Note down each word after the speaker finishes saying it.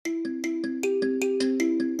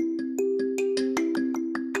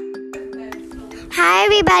Hi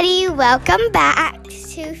everybody, welcome back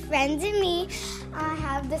to Friends and Me. I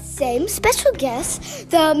have the same special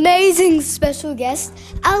guest, the amazing special guest,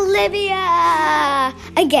 Olivia,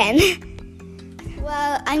 again.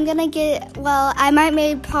 I might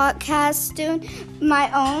make a podcast soon,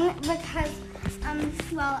 my own, because,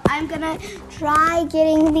 I'm gonna try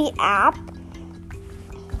getting the app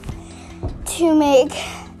to make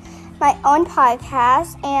my own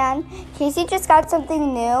podcast, and Casey just got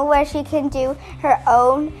something new where she can do her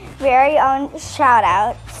own, very own shout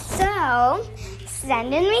out. So,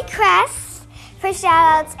 send in requests for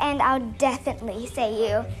shout outs and I'll definitely say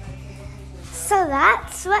you. So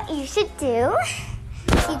that's what you should do.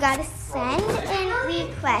 You gotta send in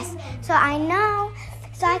requests. So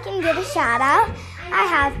I can give a shout out. I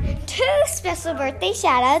have 2 special birthday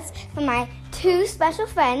shout outs for my 2 special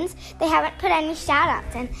friends. They haven't put any shout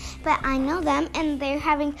outs in, but I know them and they're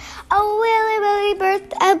having a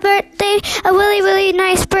really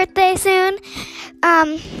nice birthday soon.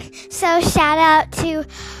 So shout out to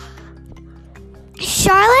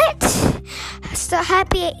Charlotte. So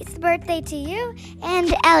happy 8th birthday to you,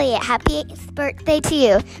 and Elliot, happy 8th birthday to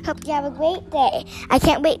you. Hope you have a great day. I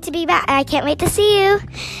can't wait to be back. I can't wait to see you.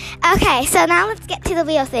 Okay, so now let's get to the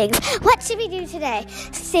real things. What should we do today?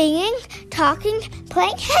 Singing, talking,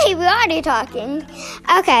 playing? Hey, we're already talking.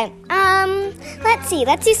 Okay, let's see.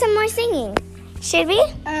 Let's do some more singing. Should we?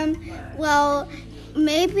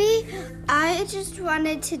 Maybe I just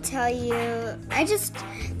wanted to tell you, I just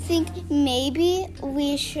think maybe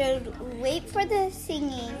we should wait for the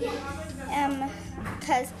singing,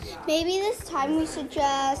 because maybe this time we should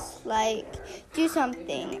just, do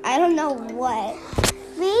something. I don't know what.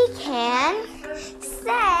 We can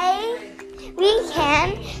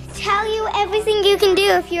tell you everything you can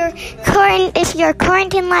do if your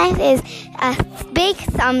quarantine life is a big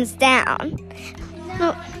thumbs down.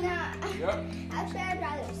 No. Actually, I'd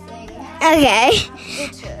rather sing. Okay.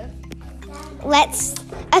 Which?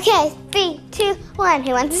 Okay, 3, 2, 1.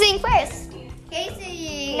 Who wants to sing first?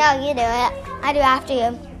 Casey. No, you do it. I do after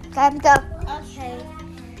you. Let's go. Okay.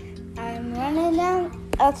 I'm running down.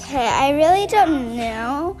 Okay, I really don't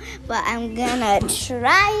know, but I'm gonna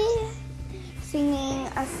try singing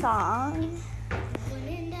a song.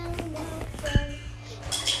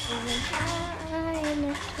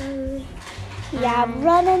 Yeah, I'm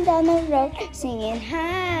running down the road, singing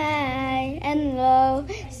high and low,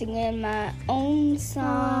 singing my own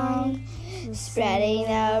song, spreading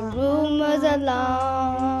the rumors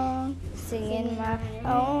along, singing my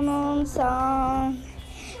own song,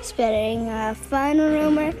 spreading a fun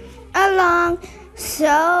rumor along. So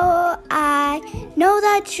I know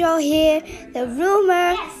that you'll hear the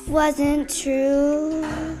rumor wasn't true.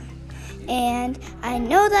 And I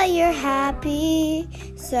know that you're happy,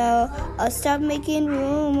 so I'll stop making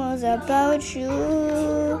rumors about you.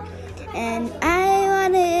 And I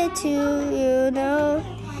wanted to,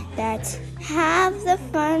 that have the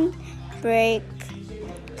fun break.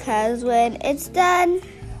 'Cause when it's done,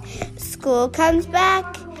 school comes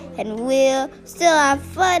back, and we'll still have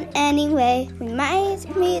fun anyway. We might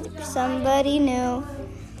meet somebody new.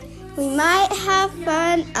 We might have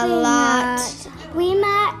fun a lot. We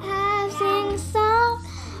might have sing song.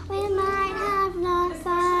 We might have no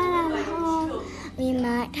fun at home. We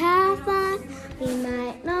might have fun. We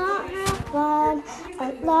might not have fun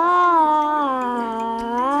a lot.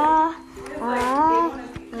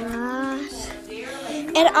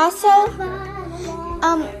 And also,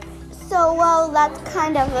 that's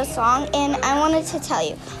kind of a song, and I wanted to tell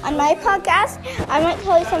you, on my podcast, I might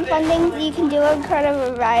tell you some fun things you can do in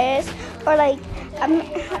coronavirus, or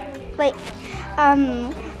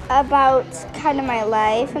about kind of my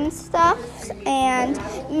life and stuff, and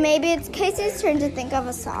maybe it's Casey's turn to think of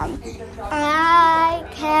a song. I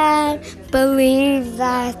can't believe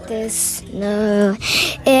that the snow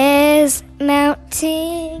is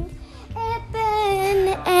melting. It's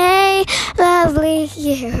been a lovely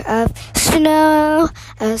year of snow.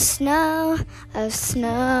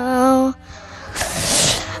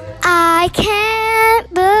 I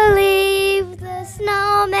can't believe the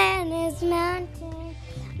snowman is melting.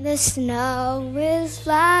 The snow is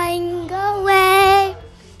flying away.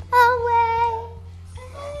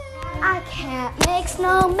 I can't make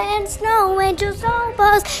snowmen, snow angels,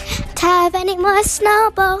 snowballs, have any more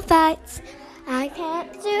snowball fights. I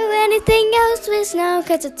can't do anything else with snow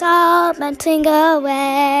 'cause it's all melting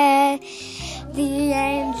away. The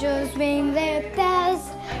angels ring their bells.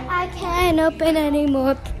 I can't open any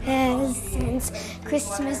more presents.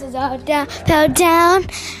 Christmas is all fell down.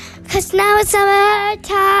 'Cause now it's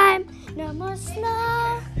summertime. No more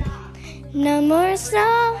snow.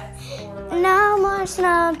 No more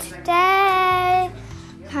snow today.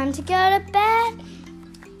 Time to go to bed.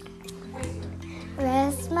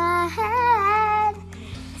 Rest my head.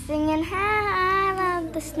 Singing I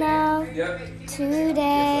love the snow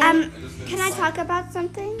today. Can I talk about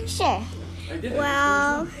something? Sure.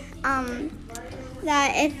 Well,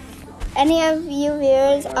 that if any of you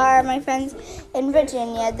viewers are my friends in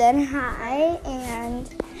Virginia, then hi. And,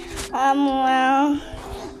 well,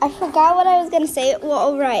 I forgot what I was going to say.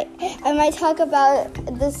 Well, right. I might talk about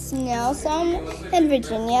the snow some in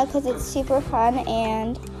Virginia because it's super fun.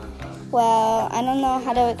 And, well, I don't know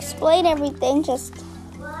how to explain everything. Just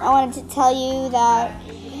I wanted to tell you that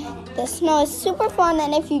the snow is super fun.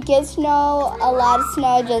 And if you get snow, a lot of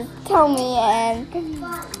snow, just tell me. And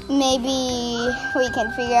maybe we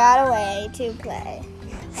can figure out a way to play.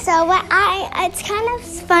 So it's kind of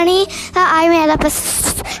funny that I made up a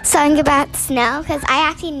song about snow because I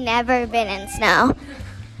actually never been in snow.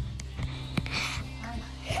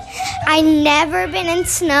 I never been in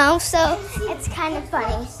snow, so it's kind of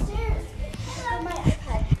funny.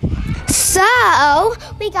 So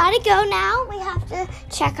we gotta go now. We have to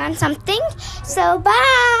check on something. So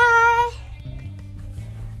bye.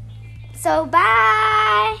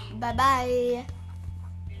 Bye bye.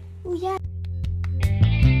 Oh yeah.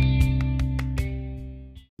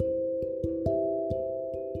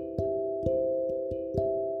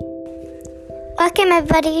 Welcome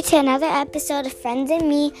everybody to another episode of Friends and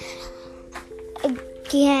Me.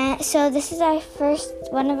 Again, so this is our first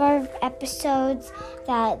one of our episodes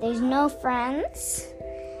that there's no friends.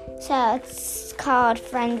 So it's called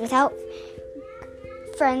Friends Without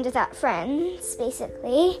Friends,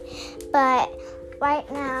 basically. But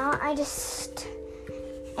right now I just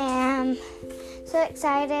am so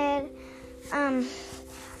excited to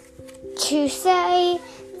say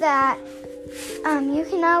that you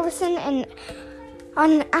can now listen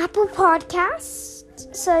on Apple Podcasts.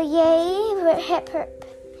 So yay, hip hip,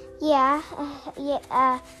 yeah,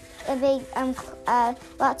 a big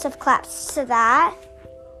lots of claps to that.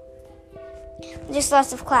 Just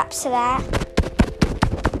lots of claps to that.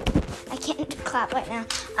 I can't clap right now.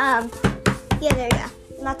 Yeah, there you go.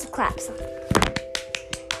 Lots of claps.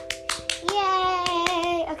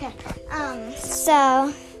 Yay! Okay.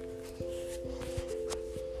 So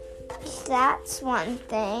that's one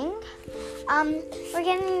thing. We're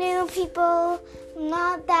getting new people,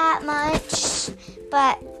 not that much,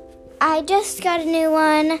 but I just got a new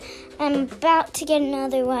one. I'm about to get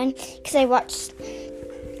another one because I watched.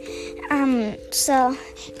 So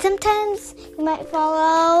sometimes you might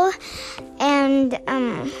follow, and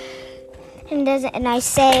I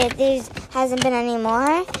say there hasn't been any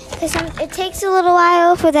more because it takes a little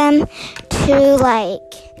while for them to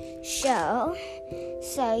show.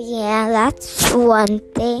 So yeah, that's one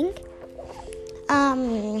thing.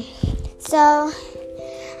 So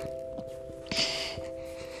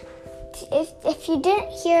if you didn't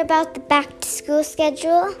hear about the back to school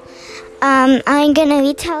schedule, I'm gonna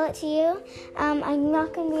retell it to you. I'm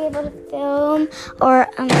not gonna be able to film or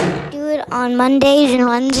do it on Mondays and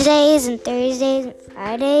Wednesdays and Thursdays and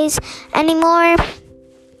Fridays anymore,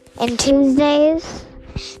 and Tuesdays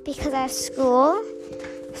because I have school.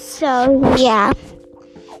 So yeah,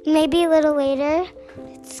 maybe a little later.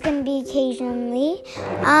 It's gonna be occasionally.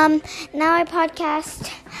 Now our podcast,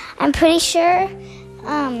 I'm pretty sure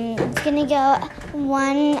it's gonna go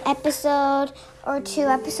one episode or two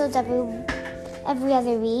episodes every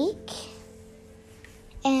other week.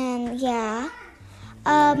 And yeah.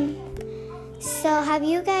 So have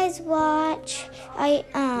you guys watched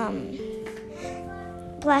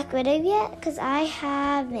Black Widow yet? Because I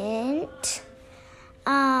haven't.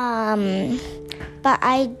 But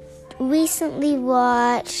I recently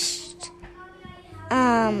watched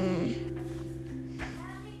I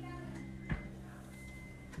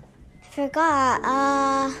forgot.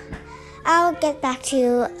 I'll get back to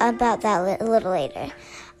you about that a little later.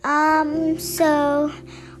 So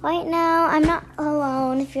right now I'm not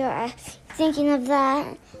alone, if you're thinking of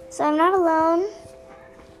that. So I'm not alone.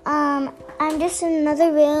 I'm just in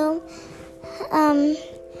another room.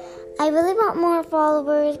 I really want more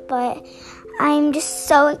followers, but I'm just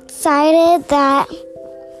so excited that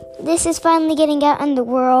this is finally getting out in the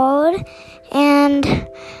world. And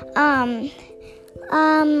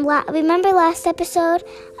remember last episode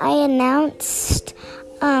I announced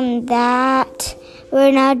that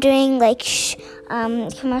we're now doing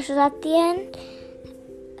commercials at the end.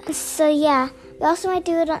 So yeah, we also might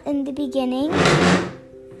do it in the beginning.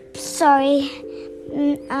 Sorry,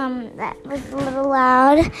 that was a little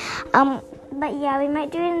loud. But yeah, we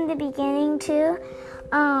might do it in the beginning too.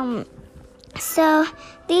 So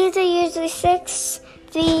these are usually 6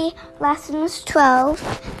 3. Last one was 12.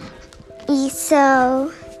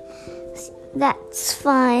 So that's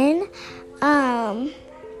fun.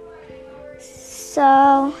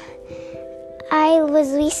 So I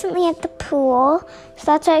was recently at the pool, so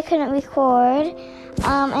that's why I couldn't record.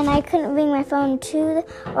 And I couldn't bring my phone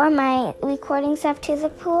or my recording stuff to the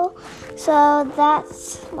pool, so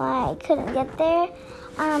that's why I couldn't get there.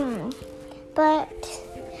 But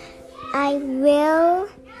I will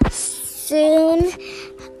soon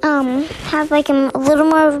have like a little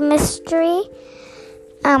more of a mystery.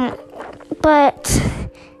 But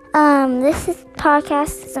this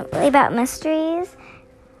podcast isn't really about mysteries.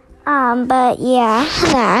 But yeah,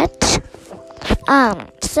 that.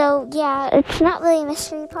 So yeah, it's not really a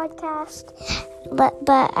mystery podcast, but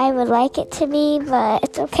I would like it to be, but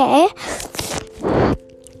it's okay.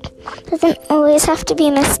 Doesn't always have to be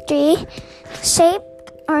a mystery shape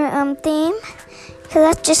or theme,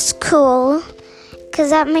 because that's just cool.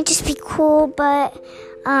 Because that might just be cool, but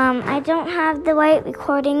I don't have the white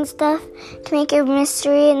recording stuff to make a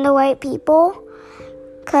mystery and the white people,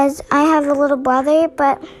 because I have a little brother,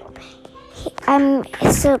 but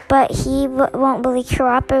he won't really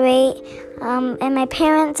cooperate, and my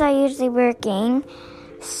parents are usually working,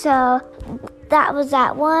 so that was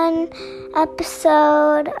that one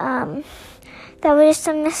episode. That was just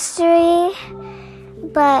a mystery,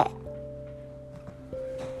 but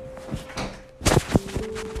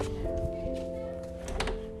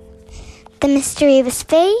the mystery was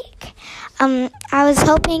fake. I was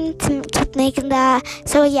hoping to make that.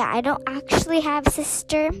 So yeah, I don't actually have a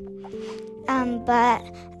sister. But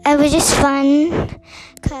it was just fun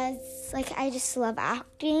because, like, I just love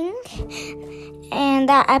acting, and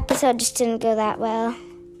that episode just didn't go that well.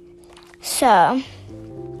 So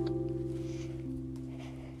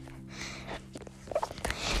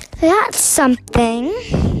that's something.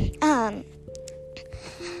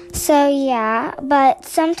 So yeah, but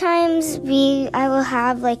sometimes I will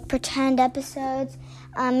have like pretend episodes.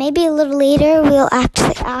 Maybe a little later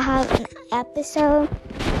I'll have an episode.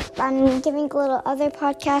 I'm giving a little other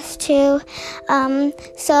podcast too.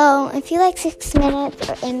 So if you like 6 Minutes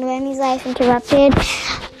or In Remy's Life Interrupted,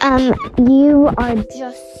 you are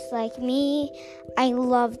just like me. I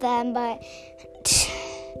love them, but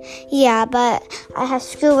I have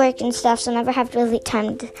schoolwork and stuff, so I never have really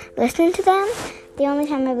time to listen to them. The only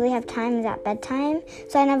time I really have time is at bedtime,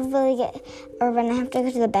 so I never really or when I have to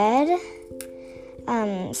go to the bed.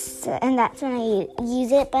 And that's when I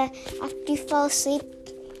use it, but after you fall asleep,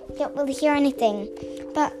 you don't really hear anything.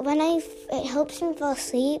 But it helps me fall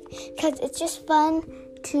asleep, because it's just fun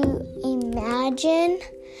to imagine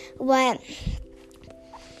what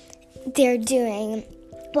they're doing,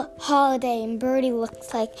 what Holiday and Birdie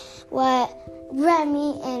looks like, what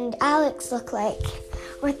Remy and Alex look like,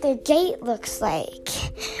 what their gate looks like,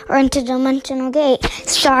 or interdimensional gate.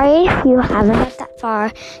 Sorry if you haven't got that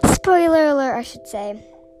far. Spoiler alert, I should say.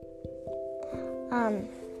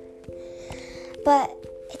 But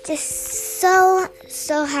it's just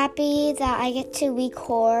so happy that I get to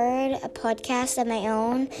record a podcast of my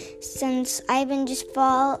own, since I've been just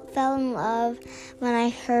fell in love when I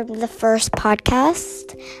heard the first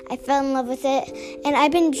podcast. I fell in love with it, and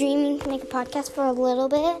I've been dreaming to make a podcast for a little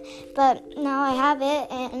bit, but now I have it,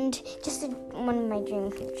 and just one of my dream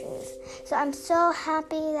creatures. So I'm so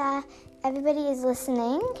happy that everybody is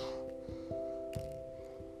listening.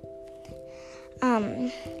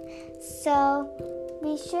 So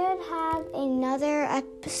we should have another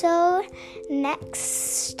episode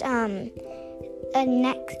next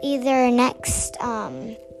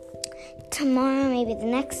tomorrow, maybe the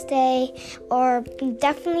next day, or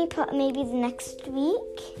definitely maybe the next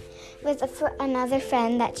week with another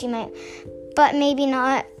friend that you might, but maybe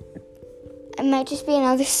not. It might just be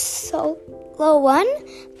another solo one,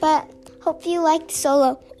 but hope you liked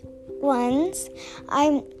solo ones.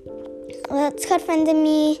 It's called Friends and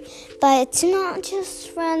Me, but it's not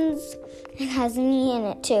just friends. It has me in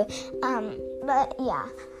it too. But yeah,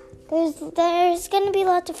 there's gonna be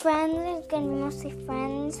lots of friends. There's gonna be mostly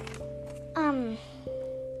friends.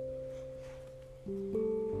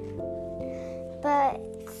 But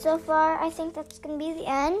so far, I think that's gonna be the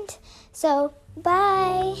end. So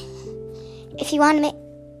bye. If you want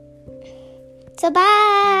to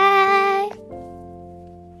bye.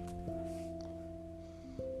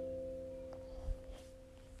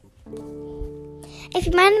 If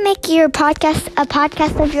you want to make your podcast a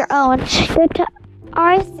podcast of your own, go to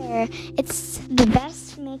Arthur. It's the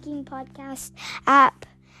best making podcast app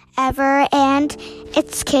ever, and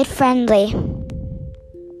it's kid friendly.